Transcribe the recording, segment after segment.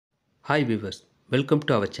Hi viewers, welcome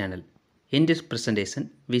to our channel. In this presentation,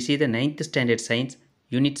 we see the 9th Standard Science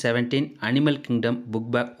Unit 17 Animal Kingdom book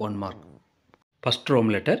back 1 mark. First Rome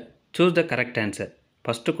letter, choose the correct answer.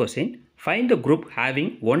 First question, find the group having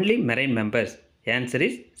only marine members. Answer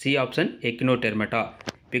is C option Echinodermata,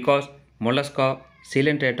 because Mollusca,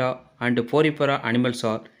 Coelenterata and Porifera animals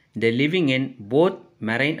are they living in both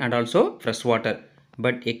marine and also freshwater,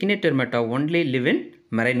 but Echinodermata only live in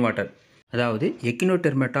marine water. அதாவது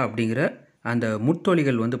எக்கினோடெர்மேட்டா அப்படிங்கிற அந்த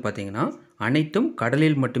முட்தொலிகள் பார்த்தீங்கன்னா அனைத்தும்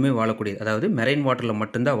கடலில் மட்டுமே வாழக்கூடியது. அதாவது marine வாட்டரில்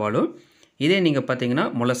மட்டும்தான் வாழும். இதே நீங்கள் பார்த்தீங்கன்னா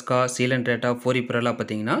மொலஸ்கா, சீலன்ட்ரேட்டா, போரிபெரலாம்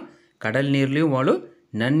பார்த்தீங்கன்னா கடல் நீர்லையும் வாழும்,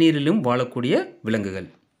 நன்னீரிலும் வாழக்கூடிய விலங்குகள்.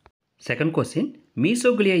 Second question,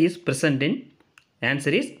 மீசோக்லியா is present in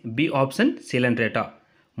answer is B option Coelenterata.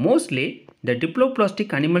 Mostly the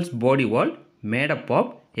diploplastic animals body wall made up of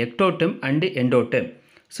ectoderm and endoderm.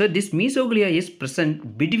 So this mesoglea is present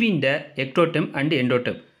between the ectoderm and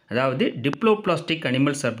endoderm. அதாவது diploblastic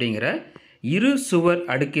animals அப்படிங்கிற இரு சுவர்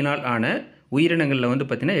அடுக்கினால் ஆன உயிரினங்களில்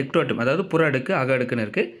பார்த்தீங்கன்னா ectoderm, அதாவது புற அடுக்கு அக அடுக்குன்னு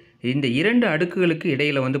இருக்குது. இந்த இரண்டு அடுக்குகளுக்கு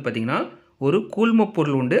இடையில் பார்த்தீங்கன்னா ஒரு கூழ்ம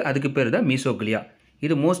பொருள் உண்டு, அதுக்கு பேர் தான் மீசோக்லியா.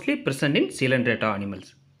 இது mostly present in Coelenterata animals.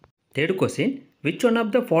 Third question, which one of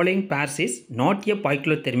the following pairs is not a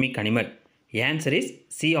poikilothermic animal? Answer is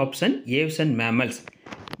C option Aves and Mammals.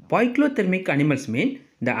 Poikilothermic animals mean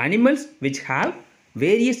the animals which have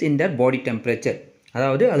various in their body temperature.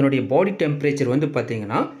 அதாவது அதனுடைய body temperature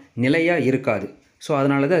பார்த்தீங்கன்னா நிலையாக இருக்காது. So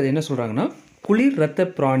அதனால தான் அது என்ன சொல்கிறாங்கன்னா குளிர் இரத்த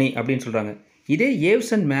பிராணி அப்படின்னு சொல்கிறாங்க. இதே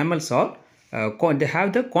Aves and mammals R they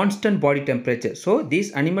have the constant body temperature. So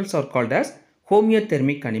these animals are called as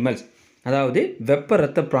homeothermic animals. அதாவது வெப்ப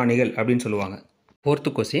இரத்த பிராணிகள் அப்படின்னு சொல்லுவாங்க. Fourth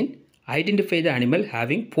question, identify the animal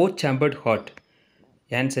having 4 chambered heart.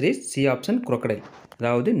 Answer is C option crocodile.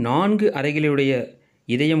 அதாவது 4 அறைகளுடைய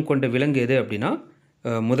இதயம் கொண்ட விலங்கு எது அப்படின்னா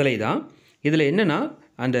முதலை தான். இதில் என்னென்னா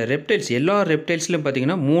அந்த ரெப்டைல்ஸ் எல்லா ரெப்டைல்ஸ்லையும்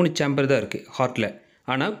பார்த்தீங்கன்னா 3 சேம்பர் தான் இருக்குது ஹார்ட்டில்.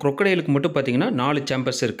 ஆனால் crocodileக்கு மட்டும் பார்த்தீங்கன்னா 4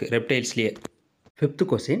 சேம்பர்ஸ் இருக்குது ரெப்டைல்ஸ்லேயே. Fifth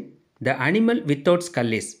question, the animal without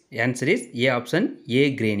skull is. Answer is A option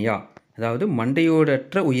Acrania. அதாவது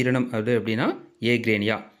மண்டையோடற்ற உயிரினம் அது அப்படின்னா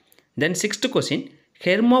Acrania. Then sixth question,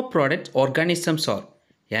 ஹெர்மாப்ரோடைட் organisms R.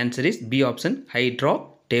 Answer is B option hydra,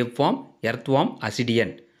 டேப்வார்ம், earthworm,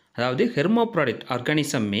 ascidian. அதாவது ஹெர்மாப்ரோடைட்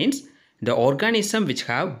organism means the organism which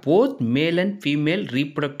have both male and female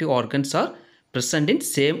reproductive organs are present in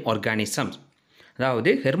same organisms. அதாவது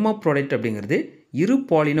ஹெர்மாப்ரோடைட் அப்படிங்கிறது இரு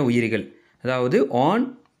பாலின உயிரிகள், அதாவது ஆண்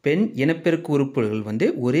பெண் இனப்பெருக்க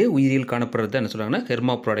உறுப்புகள் ஒரே உயிரியில் காணப்படுறது என்ன சொல்கிறாங்கன்னா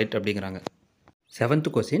ஹெர்மாப்ரோடைட் அப்படிங்கிறாங்க.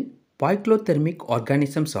 Seventh question, பாய்க்லோதெர்மிக்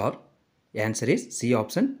organisms R. Answer is C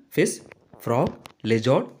option fish, frock,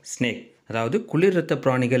 லெஜார்ட், snake. அதாவது குளிர் இரத்த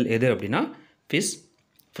பிராணிகள் எது அப்படின்னா fish,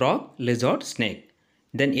 frock, லெஜார்ட், snake.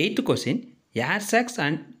 Then 8th question, air sacs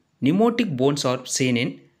and pneumatic bones are seen in.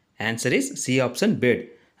 Answer is C option bird.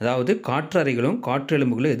 அதாவது காற்றறைகளும்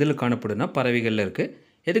காற்றெலும்புகளும் எதில் காணப்படுதுன்னா பறவைகளில் இருக்குது.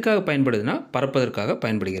 எதுக்காக பயன்படுதுன்னா பறப்பதற்காக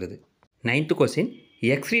பயன்படுகிறது. 9th question,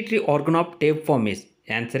 excretory organ of tapeworm is.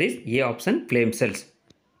 Answer is A option flame cells.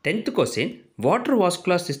 10th question, water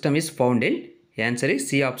vascular system is found in. Answer is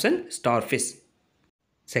C option starfish.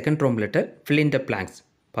 Second Rome letter, fill in the blanks.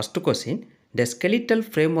 First question, the skeletal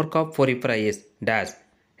framework of Porifera is dash.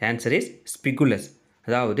 Answer is spigulus.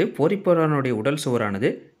 அதாவது போரிபெரானுடைய உடல் சுவரானது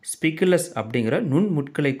ஸ்பிகுலஸ் அப்படிங்கிற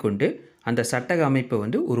நுண்முட்களை கொண்டு அந்த சட்டக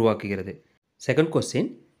அமைப்பை உருவாக்குகிறது. Second question,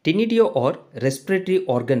 டினிடியோ R respiratory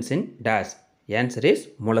organs in dash. Answer is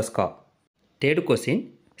Mollusca. Third question,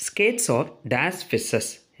 skates R dash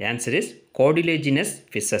fishes. Answer is cartilaginous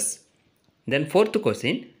fishes. Then fourth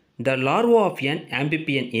question, the larva of an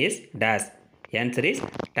amphibian is dash. Answer is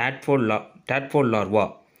tadpole larva.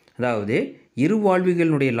 அதாவது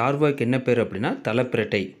இருவாழ்விகளுடைய லார்வாக்கு என்ன பேர் அப்படின்னா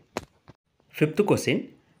தலப்பிரட்டை. Fifth question,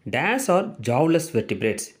 dash R ஜாவ்லெஸ்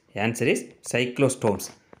vertebrates. Answer is சைக்ளோஸ்டோம்ஸ்.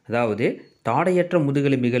 அதாவது தாடையற்ற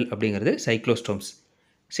முதுகெலும்பிகள் அப்படிங்கிறது சைக்ளோஸ்டோம்ஸ்.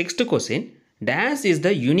 Sixth question, dash is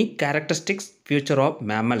the unique characteristics future of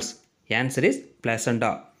mammals. Answer is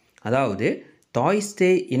placenta. அதாவது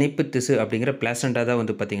தாய்ஸ்தே இணைப்பு திசு அப்படிங்கிற பிளாசண்டா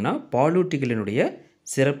தான் பார்த்திங்கன்னா பாலூட்டிகளினுடைய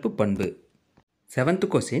சிறப்பு பண்பு.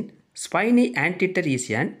 Seventh question, spiny anteater is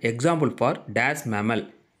an example for dash mammal.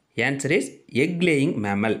 Answer is egg laying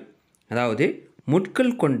mammal. அதாவது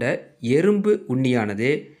முட்கள் கொண்ட எறும்பு உண்ணியானது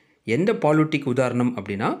எந்த பாலூட்டிக்கு உதாரணம்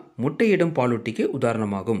அப்படின்னா முட்டையிடும் பாலூட்டிக்கு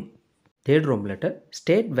உதாரணமாகும். Third Rome letter,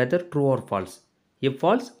 state weather true or false. If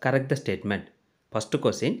falls correct the statement. First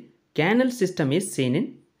question, canal system is seen in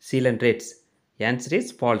coelenterates. Answer is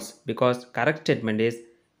false because correct statement is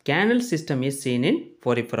canal system is seen in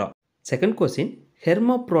Porifera. Second question,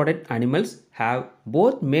 hermaphrodite animals have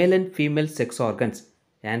both male and female sex organs.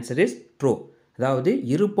 Answer is true. அதாவது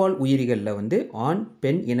இருபால் உயிரிகளில் வந்து ஆண்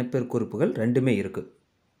பெண் இனப்பெருக்க உறுப்புகள் ரெண்டுமே இருக்குது.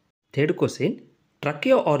 Third question,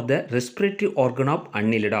 trachea or the respiratory organ of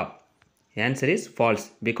Annelida? Answer is false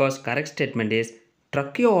because correct statement is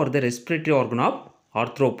trachea or the respiratory organ of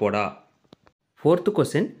Arthropoda. Fourth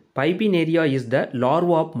question, Pibinaria is the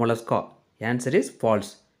larva of Mollusca. Answer is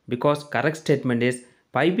false because correct statement is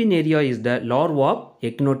Pibinaria is the larva of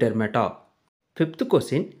Echinodermata. Fifth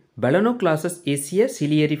question, Balanoglossus is a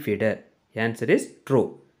ciliary feeder. Answer is true.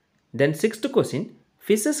 Then sixth question,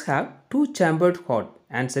 fishes have two-chambered heart.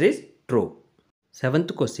 Answer is true. Seventh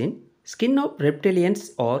question, skin of reptilians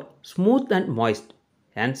are smooth and moist.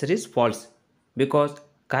 Answer is false because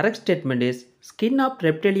correct statement is skin of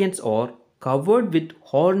reptilians are covered with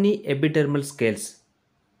horny epidermal scales.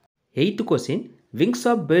 Eighth question, wings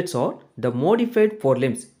of birds are the modified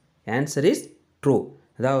forelimbs. Answer is true.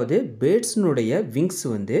 அதாவது பேர்ட்ஸ்னுடைய wings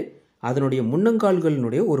வந்து அதனுடைய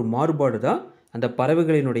முன்னங்கால்களினுடைய ஒரு மாறுபாடு தான் அந்த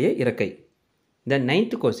பறவைகளினுடைய இறக்கை. The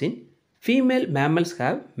ninth question, female mammals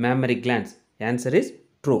have mammary glands. Answer is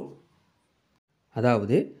true.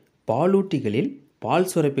 அதாவது பாலூட்டிகளில் பால்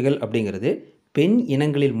சுரப்பிகள் அப்படிங்கிறது பெண்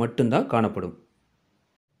இனங்களில் மட்டும்தான் காணப்படும்.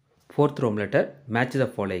 Fourth Rome letter match the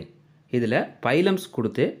following. இதில் பைலம்ஸ்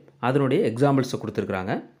கொடுத்து அதனுடைய எக்ஸாம்பிள்ஸை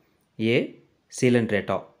கொடுத்துருக்குறாங்க. ஏ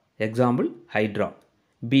சீலன்ட்ரேட்டா, example hydra.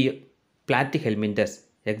 B Platyhelminthes,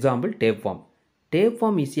 example டேப்வார்ம்.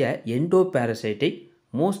 Tapeworm is a endoparasitic,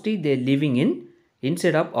 mostly they living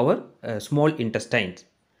inside of our small intestines.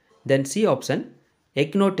 Then C option,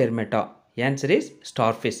 Echinodermata. Answer is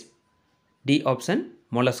starfish. D option,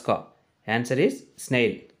 Mollusca. Answer is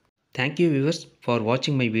snail. Thank you viewers for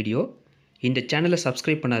watching my video. இந்த சேனலை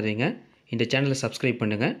subscribe பண்ணாதீங்க, இந்த சேனலை subscribe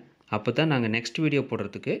பண்ணுங்கள். அப்போ தான் நாங்கள் next video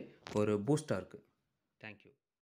போடுறதுக்கு ஒரு பூஸ்டாக இருக்குது. தேங்க்யூ.